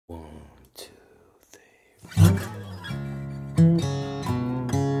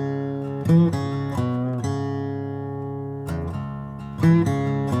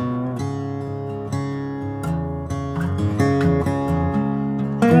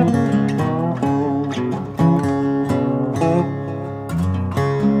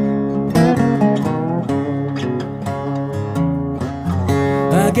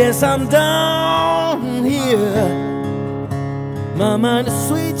guess I'm down here. My mind is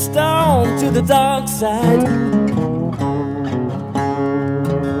switched on to the dark side.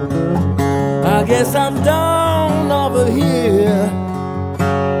 I guess I'm down over here.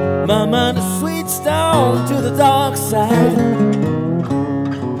 My mind is switched on to the dark side.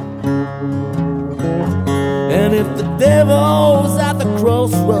 And if the devil's at the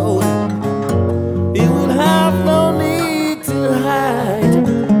crossroad, he will have no need to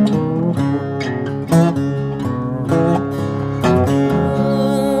hide.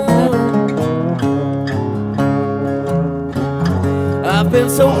 I've been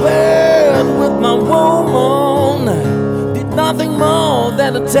so bad with my woman, did nothing more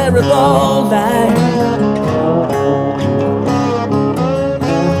than a terrible lie.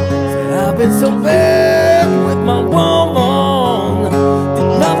 Said I've been so bad with my woman,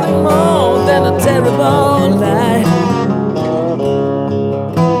 did nothing more than a terrible lie.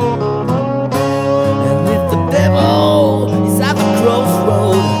 And if the devil is at the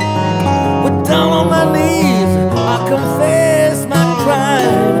crossroad, we're down on my knees, I confess my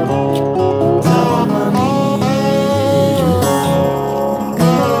crime. Down on my knees.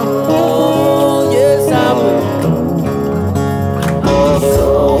 Oh, yes I will. Oh,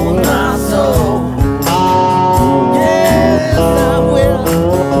 soul, my soul. Yes I will.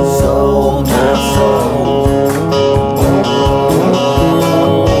 Soul, my soul.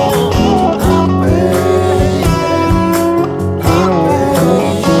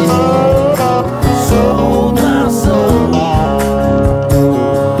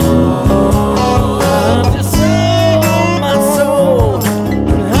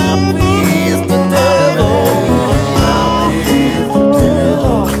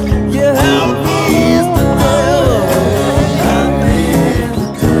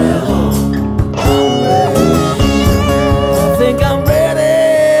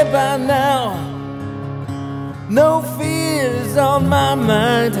 No fears on my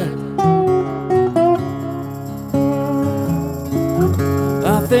mind.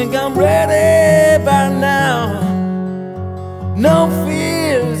 I think I'm ready by now. No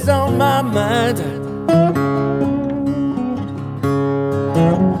fears on my mind.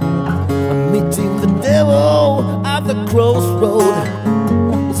 I'm meeting the devil at the crossroad.